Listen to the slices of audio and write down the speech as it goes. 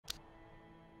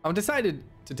I've decided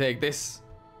to take this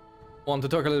one to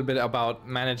talk a little bit about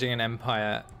managing an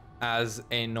empire as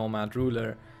a nomad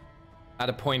ruler at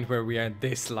a point where we are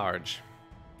this large.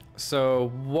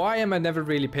 So why am I never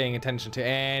really paying attention to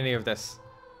any of this?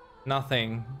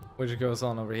 Nothing which goes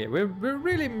on over here. We're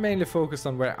really mainly focused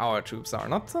on where our troops are,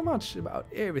 not so much about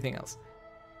everything else.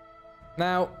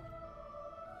 Now,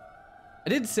 I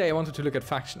did say I wanted to look at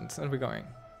factions, and we're going.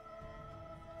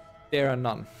 There are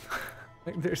none.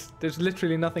 Like, there's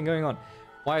literally nothing going on.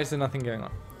 Why is there nothing going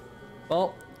on?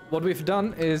 Well, what we've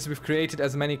done is we've created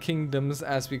as many kingdoms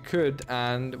as we could,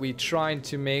 and we tried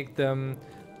to make them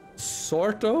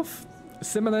sort of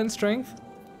similar in strength.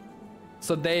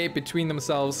 So they, between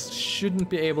themselves, shouldn't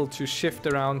be able to shift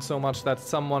around so much that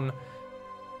someone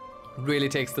really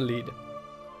takes the lead.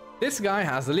 This guy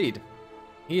has the lead.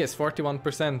 He has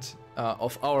 41%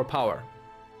 of our power.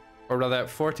 Or rather,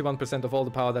 41% of all the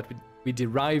power that we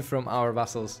derive from our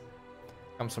vassals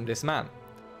comes from this man.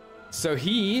 So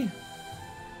he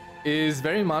is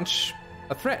very much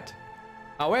a threat.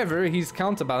 However, he's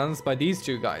counterbalanced by these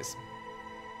two guys.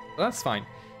 Well, that's fine.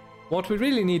 What we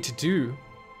really need to do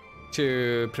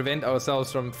to prevent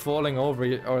ourselves from falling over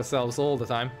ourselves all the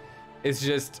time is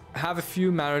just have a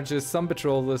few marriages, some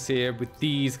betrothals here with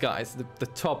these guys, the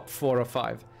top 4 or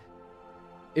 5.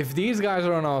 If these guys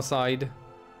are on our side,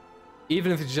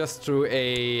 even if it's just through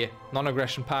a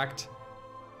non-aggression pact,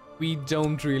 we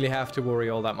don't really have to worry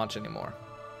all that much anymore.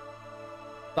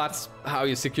 That's how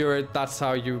you secure it, that's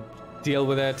how you deal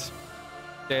with it.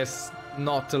 There's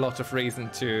not a lot of reason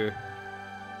to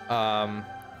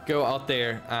go out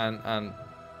there and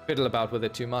fiddle about with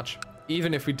it too much,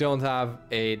 even if we don't have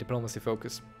a diplomacy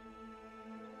focus.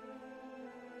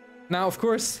 Now, of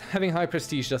course, having high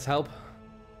prestige does help,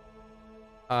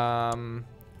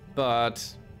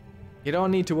 but you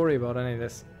don't need to worry about any of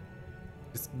this.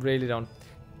 Just really don't.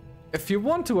 If you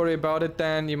want to worry about it,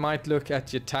 then you might look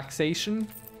at your taxation,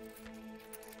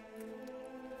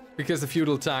 because the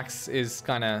feudal tax is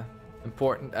kind of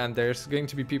important, and there's going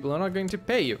to be people who are not going to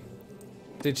pay you.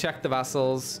 So you check the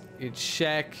vassals, you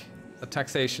check the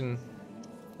taxation,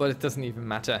 but it doesn't even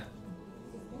matter.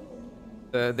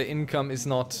 The income is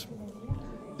not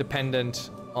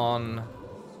dependent on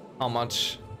how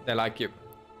much they like you.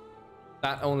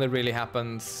 That only really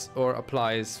happens or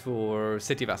applies for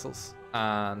city vassals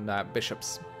and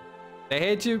bishops. They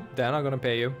hate you, they're not gonna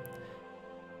pay you.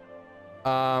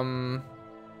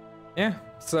 Yeah,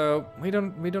 so we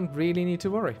don't really need to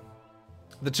worry.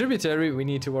 The tributary we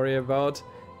need to worry about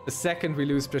the second we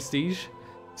lose prestige.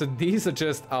 So these are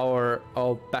just our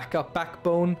backup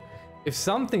backbone. If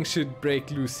something should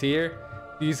break loose here,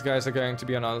 these guys are going to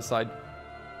be on our side.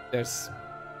 There's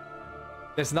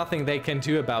nothing they can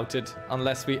do about it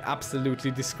unless we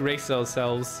absolutely disgrace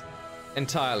ourselves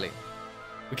entirely.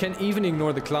 We can even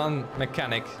ignore the clan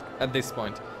mechanic at this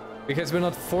point, because we're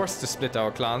not forced to split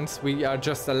our clans, we are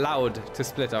just allowed to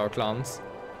split our clans.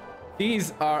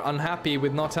 These are unhappy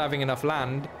with not having enough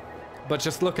land, but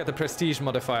just look at the prestige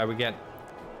modifier we get.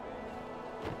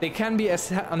 They can be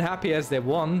as unhappy as they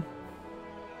want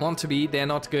to be, they're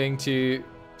not going to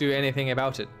do anything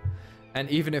about it. And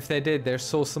even if they did, they're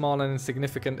so small and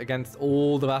insignificant against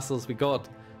all the vassals we got.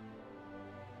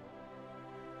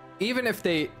 Even if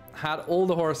they had all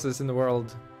the horses in the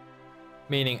world,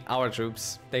 meaning our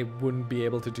troops, they wouldn't be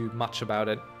able to do much about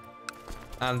it.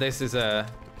 And this is a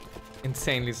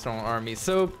insanely strong army.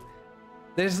 So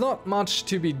there's not much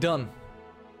to be done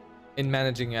in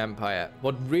managing your empire.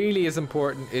 What really is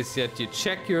important is that you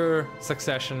check your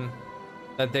succession,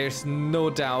 that there's no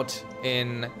doubt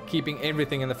in keeping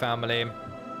everything in the family,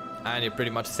 and you're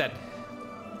pretty much set.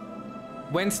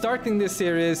 When starting this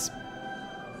series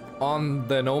on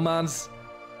the Nomads,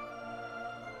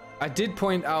 I did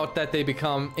point out that they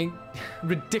become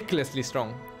ridiculously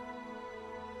strong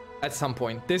at some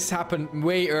point. This happened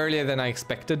way earlier than I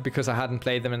expected because I hadn't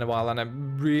played them in a while, and I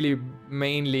really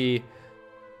mainly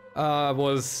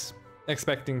was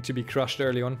expecting to be crushed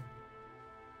early on.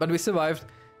 But we survived.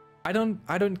 I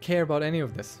don't care about any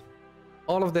of this.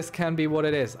 All of this can be what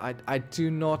it is. I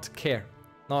do not care.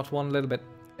 Not one little bit.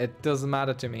 It doesn't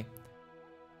matter to me.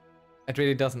 It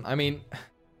really doesn't. I mean,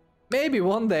 maybe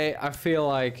one day I feel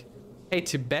like, hey,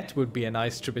 Tibet would be a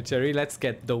nice tributary. Let's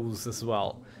get those as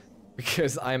well.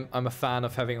 Because I'm a fan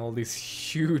of having all these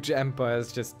huge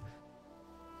empires just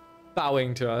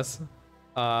bowing to us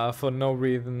for no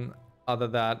reason other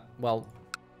than, well,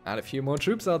 add a few more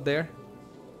troops out there.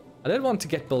 I did want to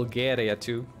get Bulgaria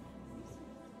too.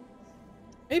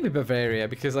 Maybe Bavaria,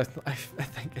 because I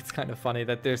think it's kind of funny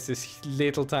that there's this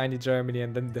little tiny Germany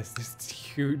and then there's this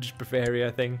huge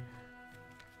Bavaria thing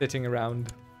sitting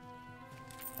around.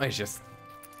 It's just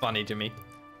funny to me.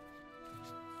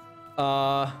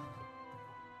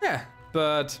 Yeah,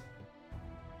 but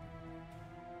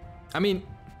I mean,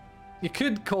 you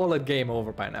could call it game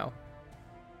over by now.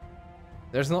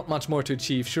 There's not much more to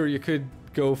achieve. Sure, you could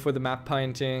go for the map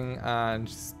painting and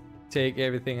just take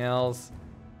everything else.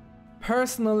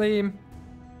 Personally,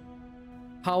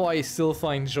 how I still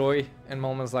find joy in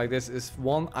moments like this is,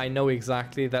 one, I know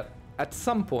exactly that at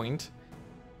some point,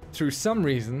 through some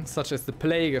reason, such as the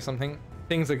plague or something,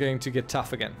 things are going to get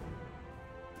tough again.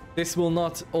 This will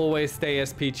not always stay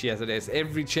as peachy as it is.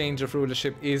 Every change of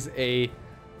rulership is a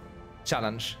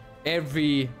challenge.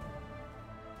 Every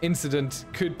incident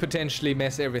could potentially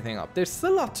mess everything up. There's a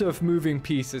lot of moving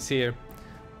pieces here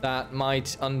that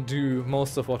might undo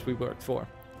most of what we worked for.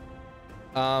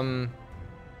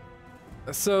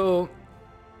 So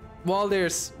while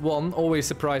there's one, always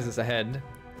surprises ahead,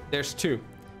 there's two,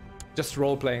 just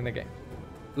role-playing the game.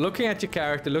 Looking at your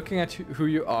character, looking at who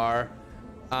you are,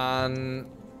 and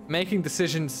making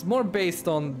decisions more based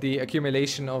on the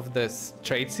accumulation of the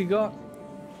traits you got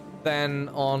than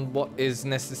on what is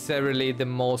necessarily the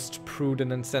most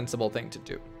prudent and sensible thing to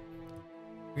do.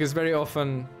 Because very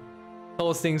often,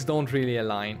 those things don't really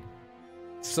align.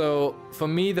 So, for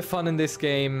me, the fun in this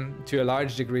game, to a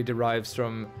large degree, derives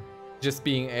from just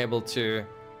being able to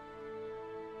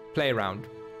play around.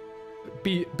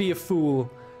 Be a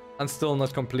fool, and still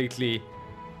not completely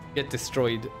get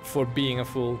destroyed for being a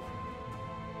fool.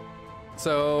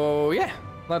 So, yeah,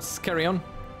 let's carry on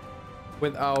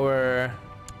with our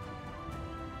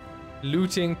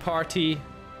looting party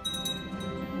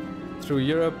through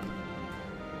Europe.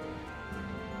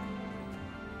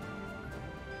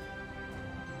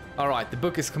 Alright, the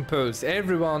book is composed.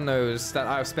 Everyone knows that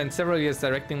I've spent several years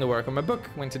directing the work on my book,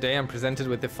 when today I'm presented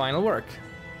with the final work.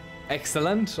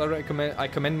 Excellent, I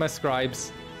commend my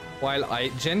scribes, while I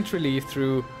gently leaf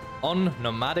through on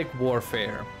nomadic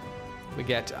warfare. We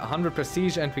get 100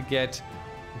 prestige and we get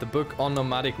the book on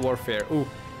nomadic warfare. Ooh,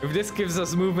 if this gives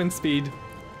us movement speed,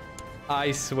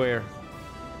 I swear.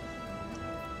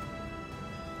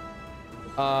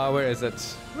 Where is it?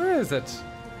 Where is it?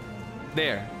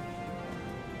 There.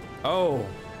 Oh.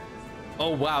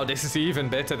 Oh wow, this is even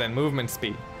better than movement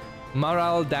speed.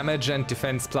 Morale, damage and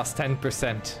defense plus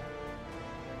 10%.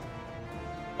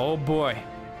 Oh boy.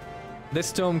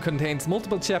 This tome contains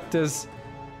multiple chapters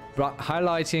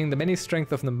highlighting the many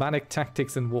strengths of nomadic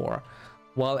tactics in war,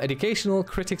 while educational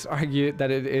critics argue that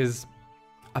it is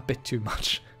a bit too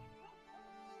much.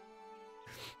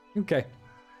 Okay.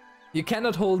 You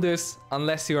cannot hold this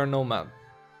unless you are Nomad,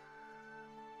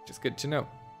 which is good to know.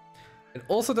 It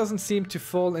also doesn't seem to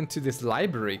fall into this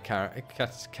library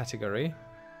category.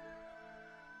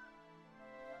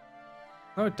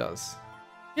 Oh, it does.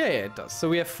 Yeah, it does. So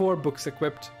we have 4 books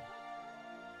equipped,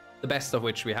 the best of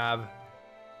which we have.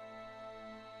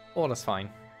 Oh, that's fine.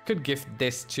 Could gift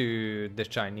this to the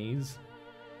Chinese,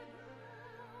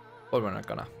 but we're not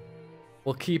gonna.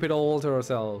 We'll keep it all to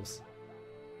ourselves.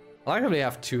 I like how we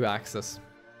have 2 axes.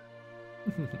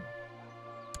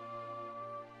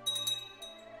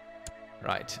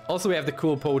 Right. Also, we have the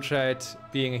cool portrait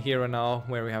being a hero now,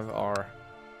 where we have our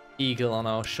eagle on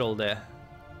our shoulder.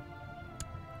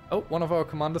 Oh, one of our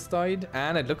commanders died,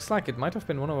 and it looks like it might have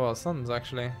been one of our sons,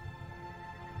 actually.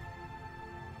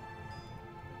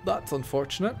 That's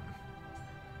unfortunate.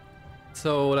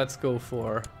 So let's go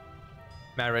for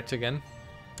merit again.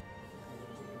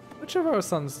 Which of our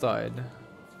sons died?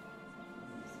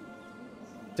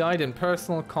 Died in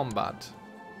personal combat.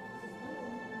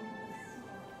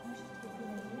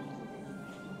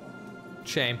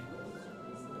 Shame.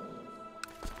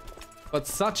 But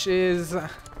such is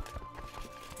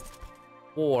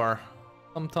war.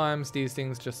 Sometimes these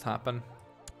things just happen.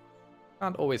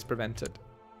 Can't always prevent it.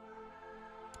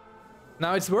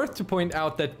 Now it's worth to point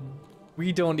out that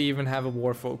we don't even have a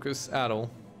war focus at all.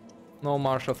 No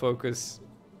martial focus.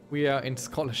 We are in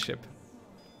scholarship.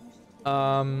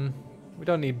 We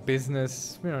don't need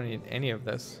business. We don't need any of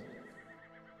this.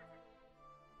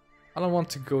 I don't want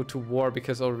to go to war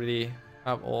because I already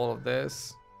have all of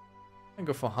this. I can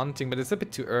go for hunting, but it's a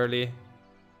bit too early.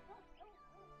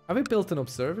 Have we built an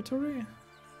observatory?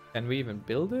 Can we even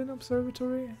build an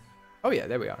observatory? Oh yeah,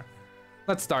 there we are.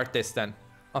 Let's start this then.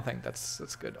 I think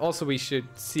that's good. Also, we should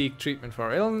seek treatment for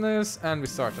our illness, and we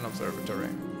start an observatory.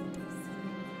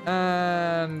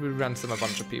 And we ransom a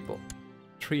bunch of people.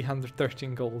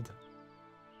 313 gold.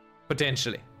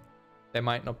 Potentially. They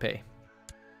might not pay.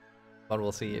 But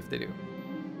we'll see if they do.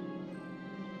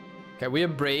 Okay, we are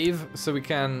brave, so we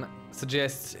can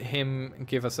suggest him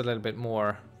give us a little bit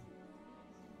more.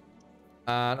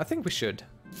 And I think we should.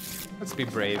 Let's be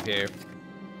brave here.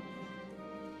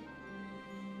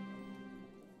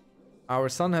 Our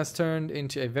son has turned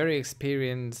into a very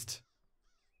experienced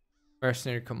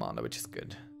mercenary commander, which is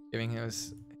good. Giving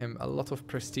him a lot of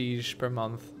prestige per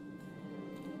month.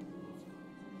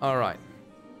 Alright.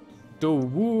 Do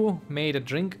Wu made a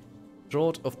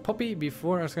draught of poppy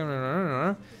before...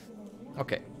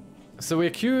 Okay. So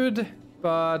we're cured,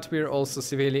 but we're also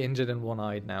severely injured and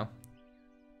one-eyed now.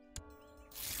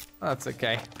 That's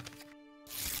okay.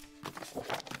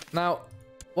 Now,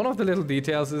 one of the little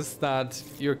details is that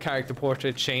your character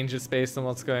portrait changes based on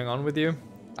what's going on with you.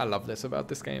 I love this about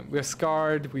this game. We're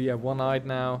scarred, we are one-eyed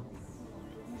now.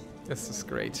 This is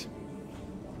great.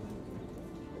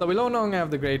 So we no longer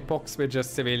have the great pox, we're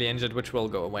just severely injured, which will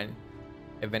go away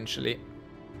eventually.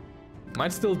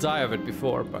 Might still die of it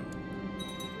before, but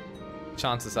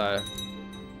chances are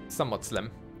somewhat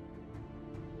slim.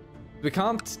 We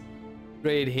can't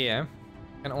raid here,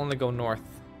 can only go north.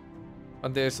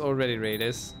 But there's already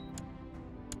raiders.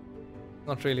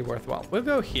 Not really worthwhile. We'll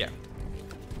go here.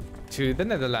 To the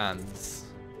Netherlands.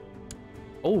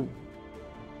 Oh.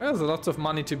 There's a lot of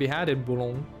money to be had in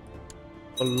Boulogne.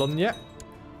 Bologna.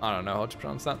 I don't know how to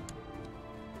pronounce that.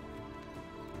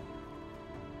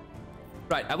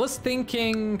 Right, I was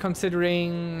thinking,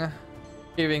 considering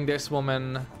giving this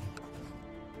woman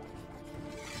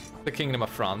the Kingdom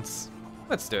of France.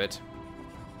 Let's do it.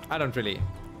 I don't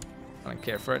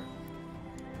care for it.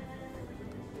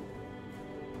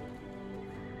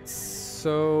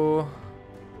 So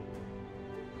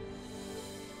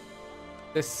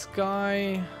this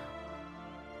guy,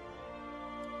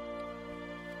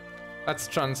 let's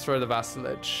transfer the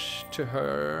vassalage to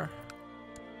her.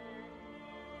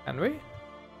 Can we?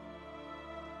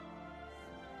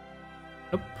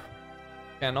 Nope.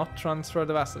 Cannot transfer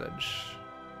the vassalage.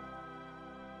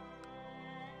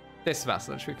 This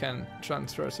vassalage we can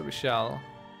transfer, so we shall.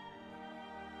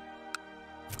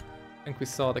 I think we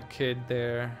saw the kid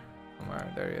there.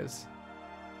 Somewhere, there he is.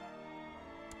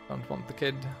 Don't want the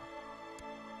kid.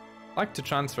 I'd like to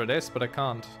transfer this, but I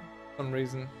can't for some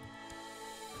reason.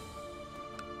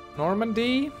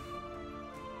 Normandy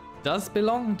does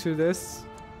belong to this.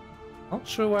 Not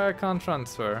sure why I can't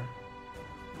transfer.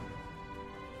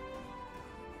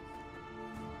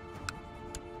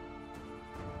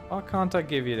 Why can't I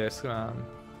give you this, man?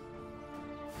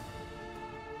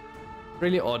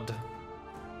 Really odd.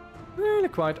 Really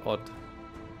quite odd.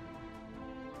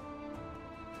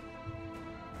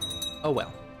 Oh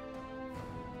well.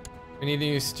 We need a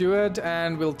new steward,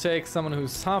 and we'll take someone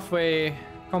who's halfway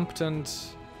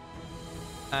competent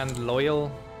and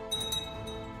loyal.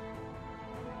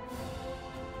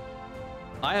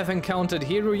 I have encountered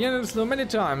hero Yennerslow many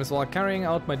times while carrying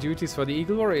out my duties for the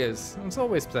Eagle Warriors. It's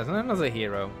always pleasant. Another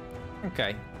hero.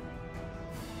 Okay.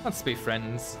 Let's be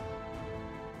friends.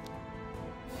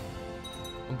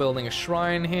 I'm building a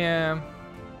shrine here.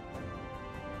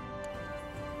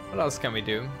 What else can we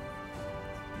do?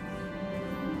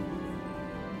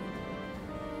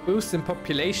 Boost in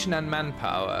population and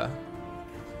manpower.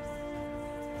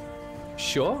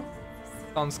 Sure.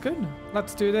 Sounds good.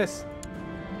 Let's do this.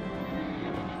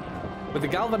 With the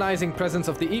galvanizing presence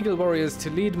of the Eagle Warriors to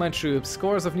lead my troops,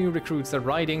 scores of new recruits are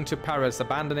riding to Paris,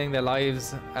 abandoning their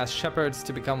lives as shepherds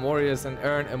to become warriors and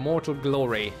earn immortal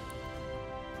glory.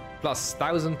 Plus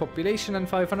 1,000 population and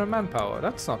 500 manpower.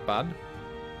 That's not bad.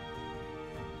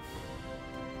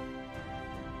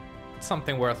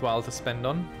 Something worthwhile to spend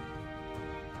on.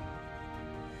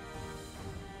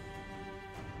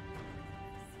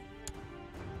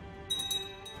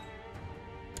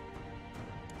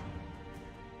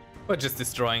 We're just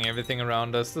destroying everything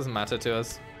around us. Doesn't matter to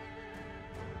us.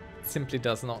 Simply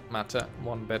does not matter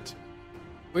one bit.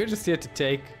 We're just here to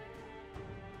take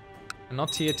and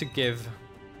not here to give.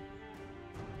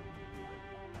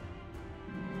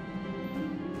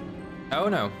 Oh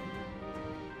no.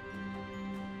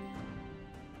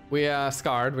 We are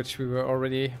scarred, which we were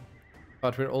already,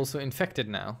 but we're also infected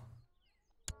now.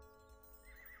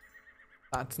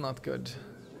 That's not good.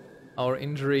 Our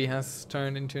injury has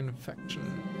turned into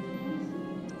infection.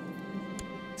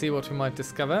 See what we might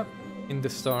discover in the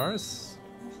stars.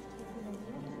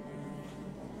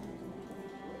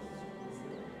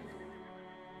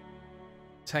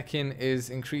 Tekin is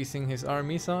increasing his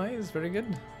army size, very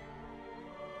good.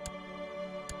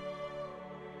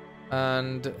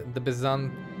 And the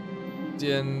Byzantines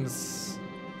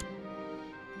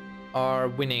are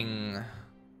winning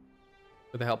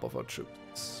with the help of our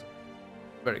troops.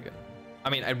 Very good. I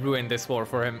mean, I ruined this war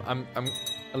for him. I'm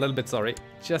a little bit sorry.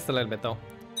 Just a little bit though.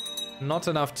 Not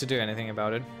enough to do anything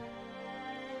about it.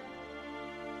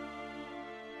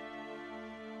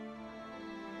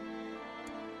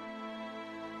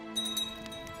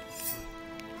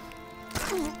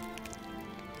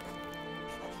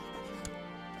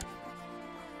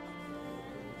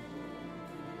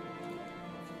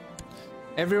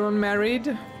 Everyone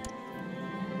married?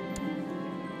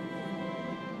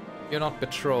 You're not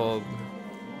betrothed.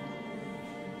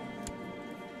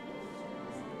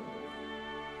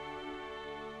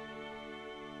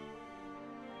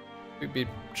 We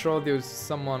betroth you to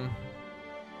someone.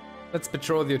 Let's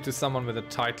betroth you to someone with a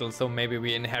title, so maybe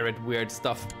we inherit weird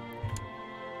stuff.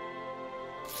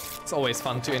 It's always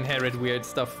fun to inherit weird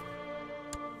stuff.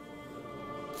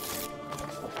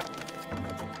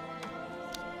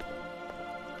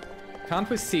 Can't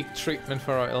we seek treatment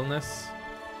for our illness?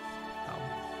 No.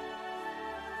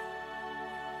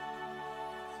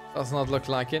 Does not look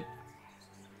like it.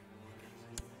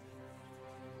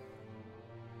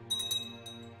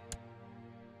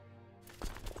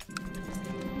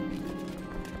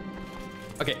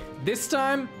 Okay, this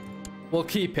time we'll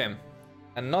keep him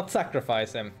and not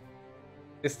sacrifice him.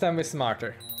 This time we're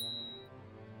smarter.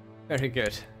 Very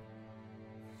good.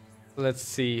 Let's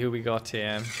see who we got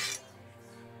here.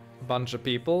 A bunch of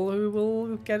people who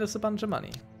will get us a bunch of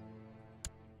money.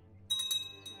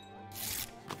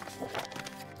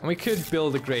 And we could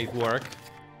build a great work.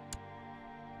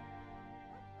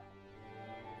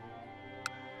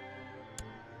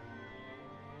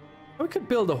 We could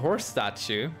build a horse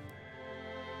statue.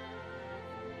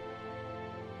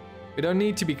 We don't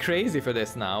need to be crazy for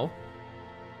this now.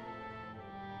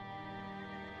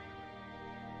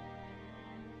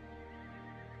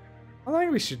 I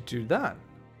think we should do that.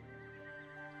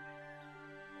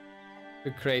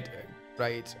 To create a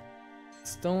great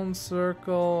stone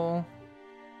circle.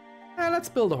 Let's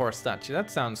build a horse statue. That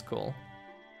sounds cool.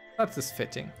 That's just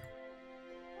fitting.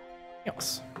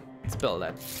 Yes. Let's build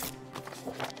that.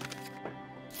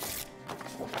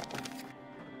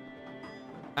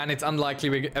 And it's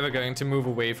unlikely we're ever going to move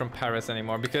away from Paris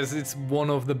anymore because it's one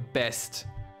of the best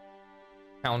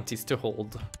counties to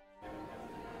hold.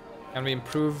 Can we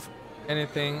improve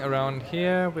anything around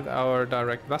here with our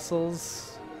direct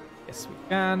vassals? Yes, we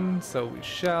can, so we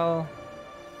shall.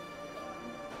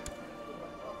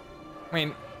 I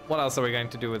mean, what else are we going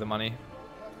to do with the money?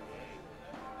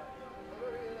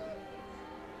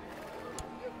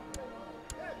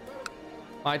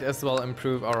 Might as well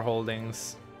improve our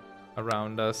holdings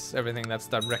around us, everything that's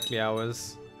directly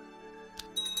ours.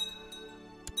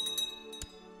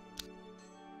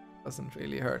 Doesn't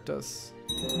really hurt us.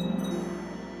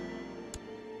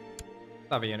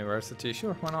 Have a university,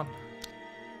 sure, why not?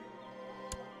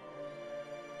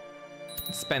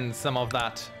 Spend some of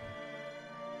that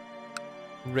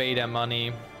Raider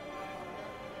money.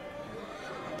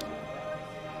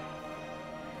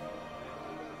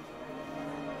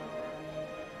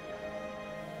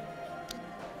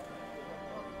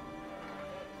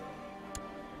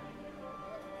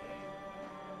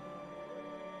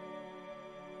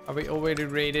 Have we already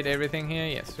raided everything here?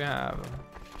 Yes, we have.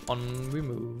 On we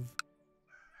move.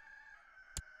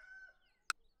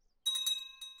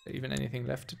 Is there even anything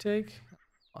left to take? Not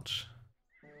much.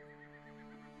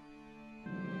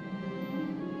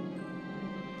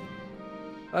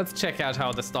 Let's check out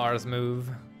how the stars move.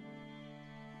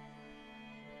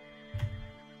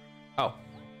 Oh,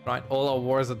 right. All our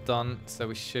wars are done, so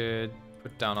we should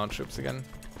put down our troops again.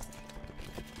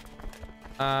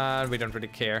 We don't really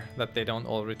care that they don't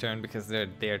all return because they're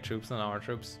their troops, not our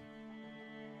troops.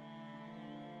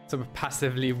 So we're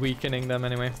passively weakening them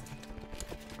anyway.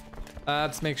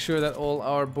 Let's make sure that all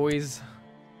our boys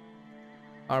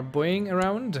are boying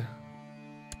around.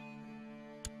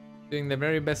 Doing the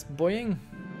very best boying.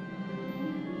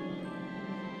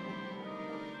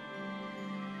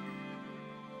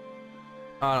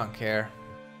 I don't care.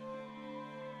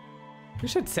 We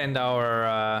should send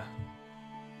our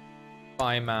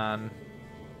spy man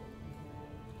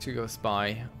to go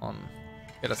spy on,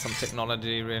 get us some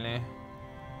technology, really.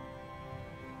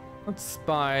 Let's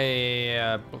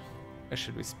spy. Where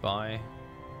should we spy?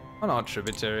 On our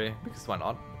tributary, because why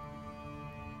not?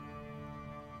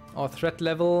 Our threat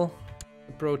level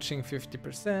approaching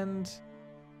 50%.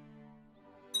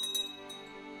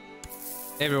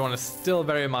 Everyone is still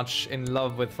very much in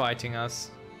love with fighting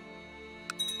us.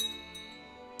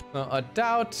 No, I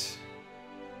doubt.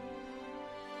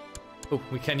 Oh,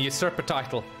 we can usurp a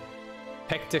title.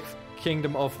 Hectic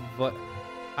Kingdom of what?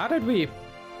 How did we?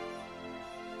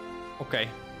 Okay,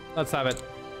 let's have it.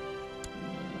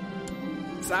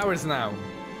 It's ours now.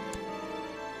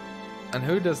 And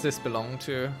who does this belong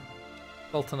to?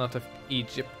 Sultanate of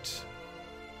Egypt.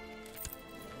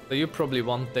 So you probably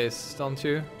want this, don't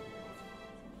you?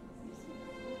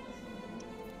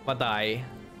 Vadai.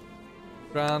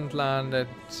 Grand landed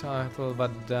title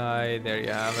Vadai. There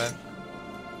you have it.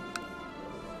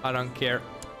 I don't care.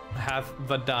 Have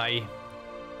Vadai.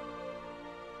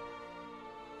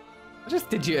 I just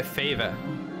did you a favor.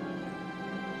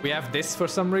 We have this for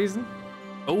some reason.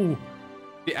 Oh,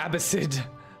 the Abbasid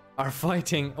are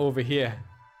fighting over here.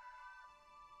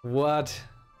 What?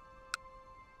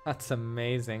 That's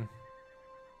amazing.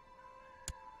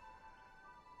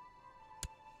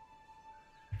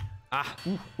 Ah,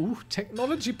 ooh,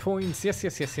 technology points. Yes.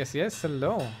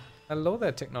 Hello. Hello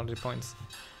there, technology points.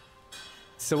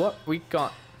 So what we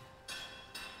got?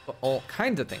 For all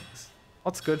kinds of things.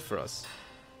 What's good for us?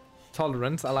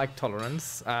 Tolerance. I like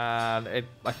tolerance. And it,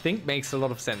 I think, makes a lot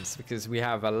of sense because we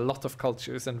have a lot of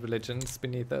cultures and religions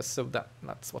beneath us. So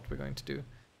that's what we're going to do.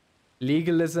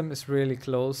 Legalism is really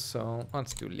close. So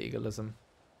let's do legalism.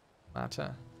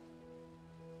 Matter.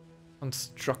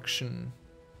 Construction.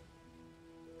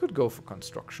 Could go for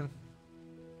construction.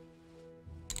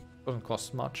 Doesn't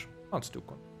cost much. Let's do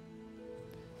con.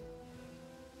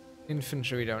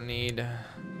 Infantry we don't need.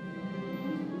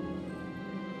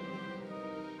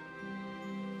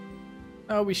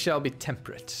 Oh, we shall be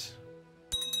temperate.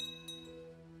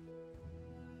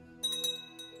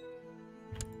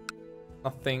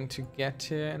 Nothing to get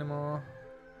here anymore.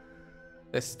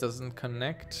 This doesn't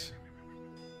connect.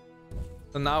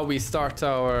 So now we start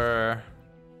our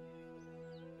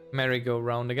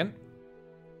merry-go-round again.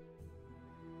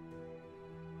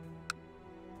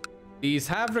 These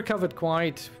have recovered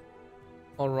quite.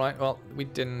 Alright, well, we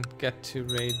didn't get to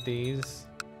raid these.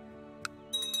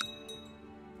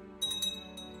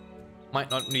 Might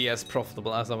not be as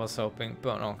profitable as I was hoping,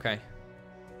 but okay.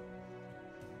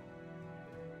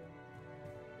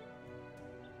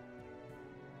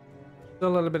 Still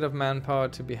a little bit of manpower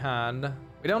to be had.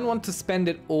 We don't want to spend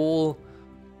it all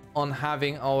on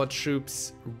having our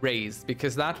troops raised,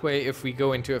 because that way if we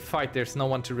go into a fight there's no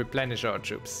one to replenish our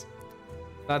troops.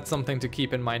 That's something to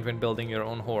keep in mind when building your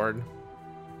own horde.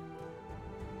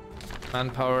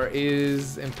 Manpower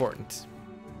is important.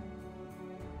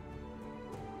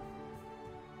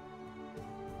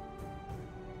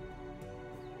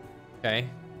 Okay.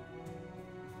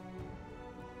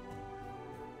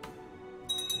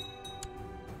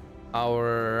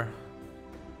 We're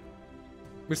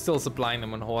still supplying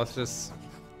them on horses.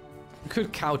 We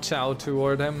could kowtow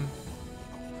toward them,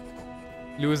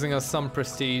 losing us some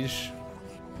prestige.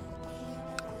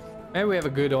 Maybe we have a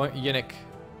good eunuch.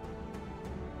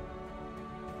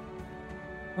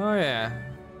 Oh yeah.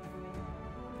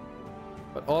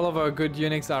 But all of our good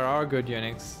eunuchs are our good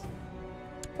eunuchs.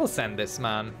 We'll send this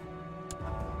man.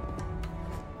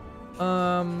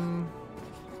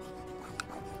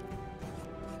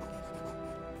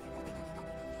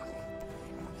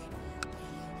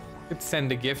 Could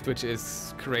send a gift, which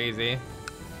is crazy.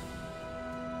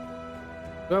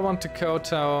 Do I want to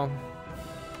kowtow?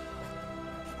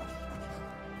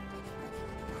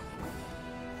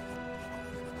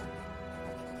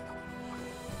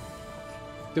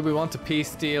 Do we want a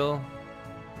peace deal?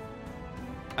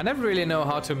 I never really know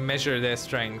how to measure their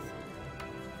strength.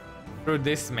 Through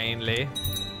this mainly.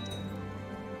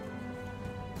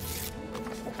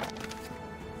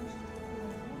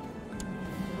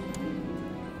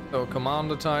 So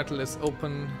commander title is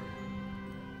open.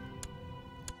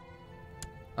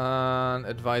 And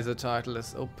advisor title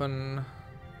is open.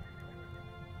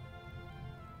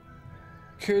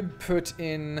 Could put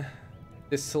in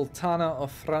the Sultana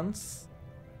of France.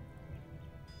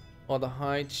 Or the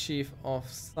High Chief of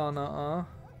Sana'a.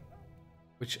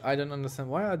 Which I don't understand.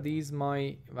 Why are these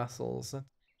my vassals?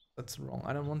 That's wrong.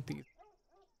 I don't want these.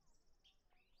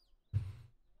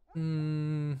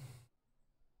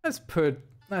 Let's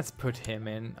put him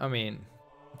in. I mean,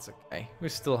 it's okay. We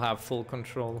still have full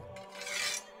control.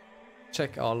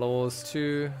 Check our laws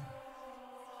too.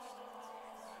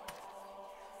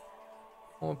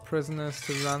 More prisoners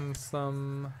to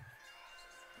ransom.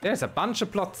 There's a bunch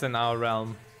of plots in our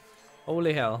realm.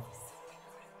 Holy hell.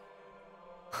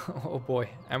 Oh boy,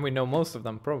 and we know most of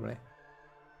them probably.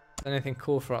 Anything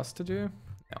cool for us to do?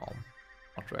 No,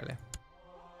 not really.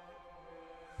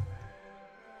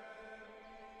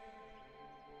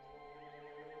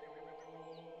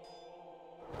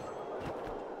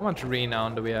 How much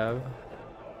renown do we have?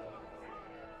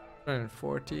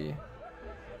 140.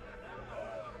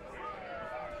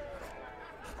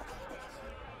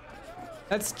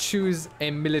 Let's choose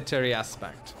a military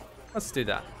aspect. Let's do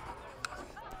that.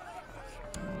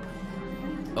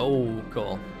 Oh,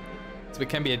 cool. So we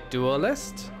can be a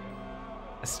duelist,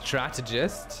 a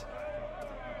strategist,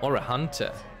 or a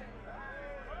hunter.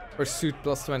 Pursuit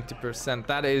plus 20%.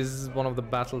 That is one of the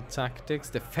battle tactics.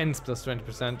 Defense plus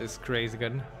 20% is crazy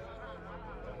good.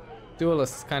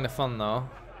 Duelist is kind of fun though.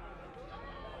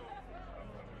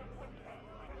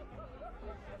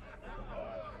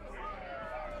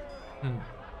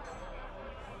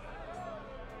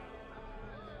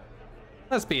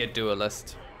 Let's be a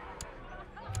duelist.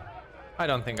 I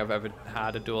don't think I've ever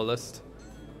had a duelist.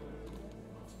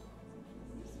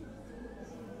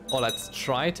 Or let's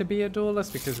try to be a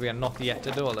duelist because we are not yet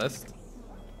a duelist.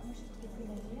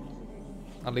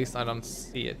 At least I don't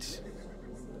see it.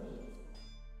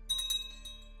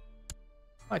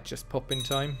 Might just pop in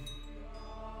time.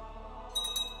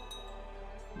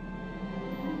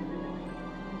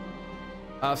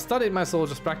 I've studied my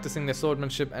soldiers practicing their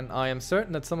swordsmanship, and I am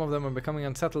certain that some of them are becoming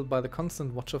unsettled by the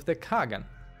constant watch of their Kagan.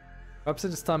 Perhaps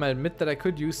it is time I admit that I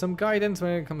could use some guidance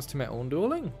when it comes to my own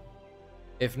dueling.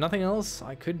 If nothing else,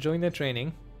 I could join their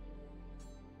training.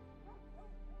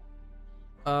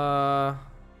 Yeah.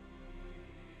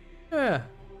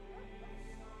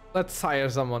 Let's hire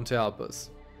someone to help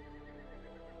us.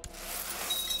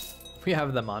 We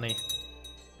have the money.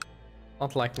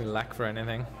 Not like we lack for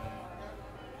anything.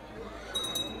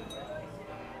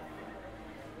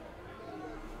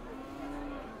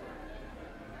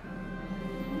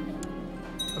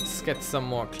 Let's get some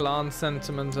more clan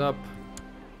sentiment up.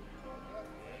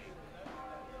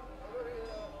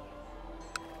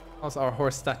 How's our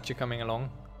horse statue coming along?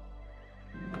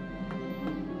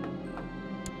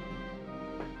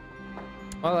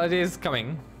 Well, it is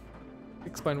coming.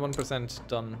 6.1%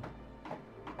 done.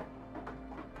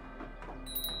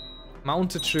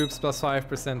 Mounted troops plus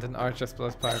 5% and archers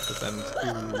plus 5%.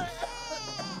 Ooh.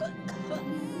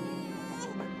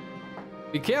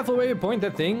 Be careful where you point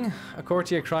that thing, a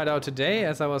courtier cried out today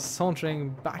as I was sauntering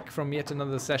back from yet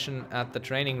another session at the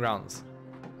training grounds.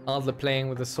 Idly playing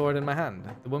with a sword in my hand,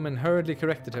 the woman hurriedly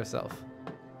corrected herself.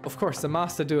 Of course, a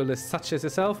master duelist such as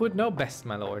yourself would know best,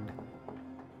 my lord.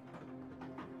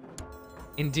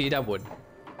 Indeed, I would.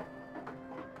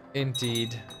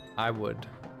 Indeed, I would.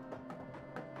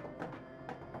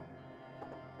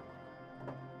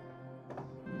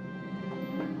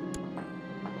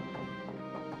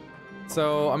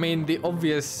 So, I mean, the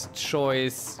obvious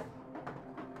choice...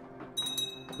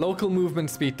 Local movement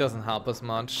speed doesn't help us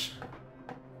much.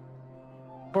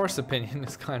 Horse opinion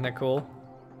is kinda cool.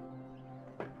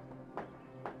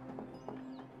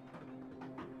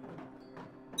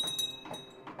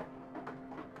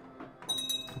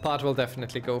 But we'll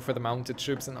definitely go for the mounted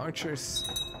troops and archers.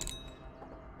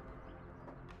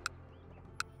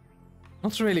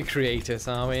 Not really creators,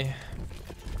 are we?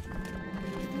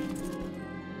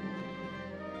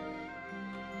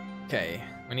 Okay,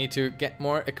 we need to get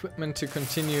more equipment to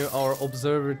continue our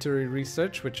observatory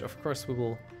research, which of course we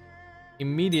will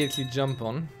immediately jump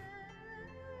on.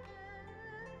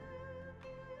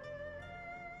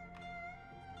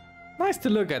 Nice to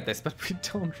look at this, but we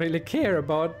don't really care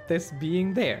about this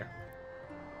being there.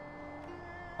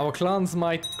 Our clans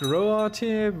might grow out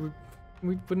here,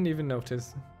 we wouldn't even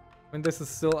notice. When this is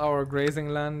still our grazing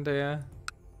land, yeah.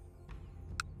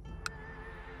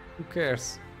 Who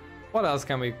cares? What else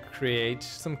can we create?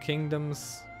 Some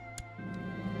kingdoms.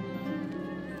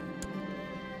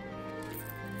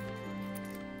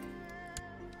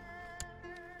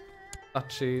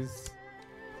 Duchies.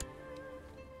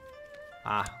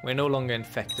 Ah, we're no longer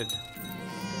infected.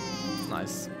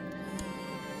 Nice.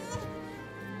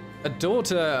 A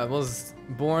daughter was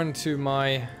born to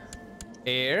my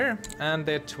heir and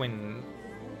their twin.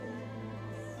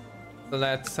 So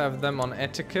let's have them on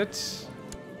etiquette.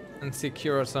 And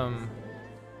secure some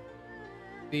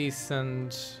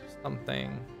decent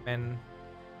something men.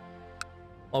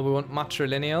 Oh, we want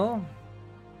matrilineal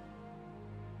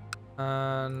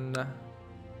and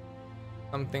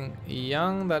something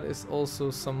young that is also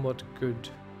somewhat good.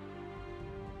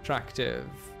 Attractive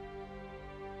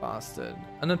bastard,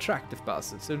 an attractive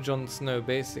bastard. So Jon Snow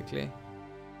basically.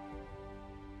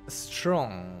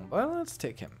 Strong. Well, let's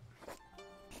take him.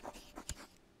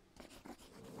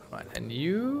 Right, and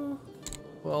you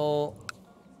will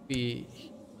be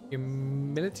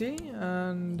humility,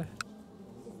 and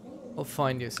I'll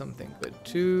find you something good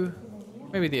too.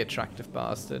 Maybe the attractive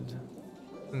bastard,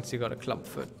 since you got a club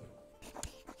foot.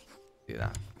 Do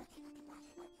that.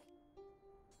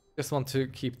 Just want to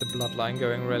keep the bloodline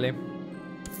going, really.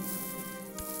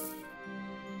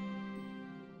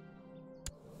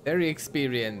 Very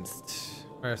experienced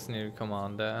mercenary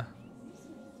commander.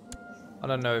 I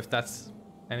don't know if that's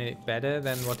any better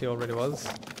than what he already was.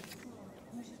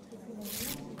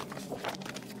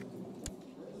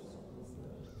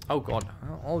 Oh god,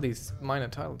 all these minor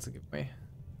titles to give me.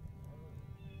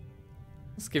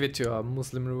 Let's give it to our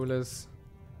Muslim rulers.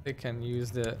 They can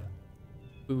use the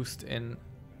boost in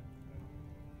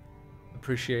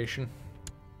appreciation.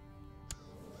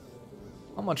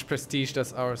 How much prestige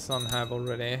does our son have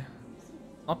already?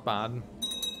 Not bad.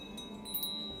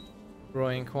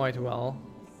 Growing quite well.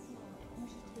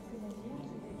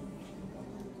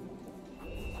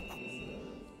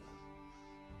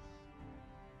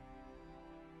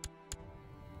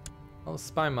 Oh,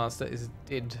 Spy Master is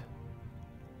dead.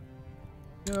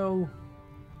 No.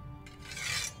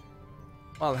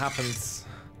 Well, it happens.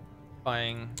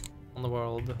 Spying on the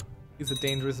world is a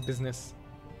dangerous business.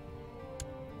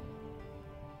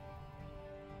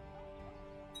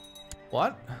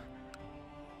 What?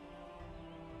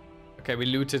 Okay, we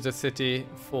looted the city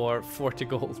for 40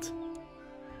 gold.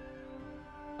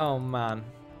 Oh man.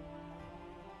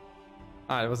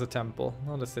 Ah, it was a temple,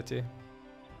 not a city.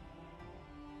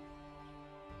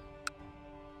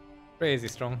 Crazy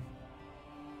strong.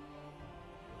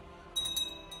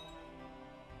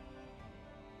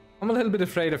 I'm a little bit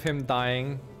afraid of him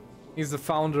dying. He's the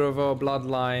founder of our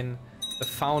bloodline, the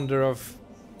founder of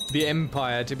the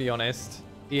Empire, to be honest.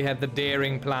 He had the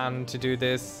daring plan to do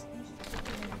this.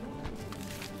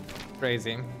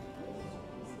 Crazy.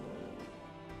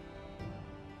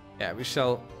 Yeah, we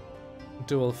shall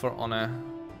duel for honor.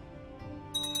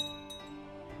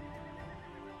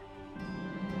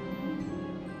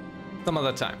 Some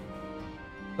other time.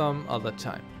 Some other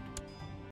time.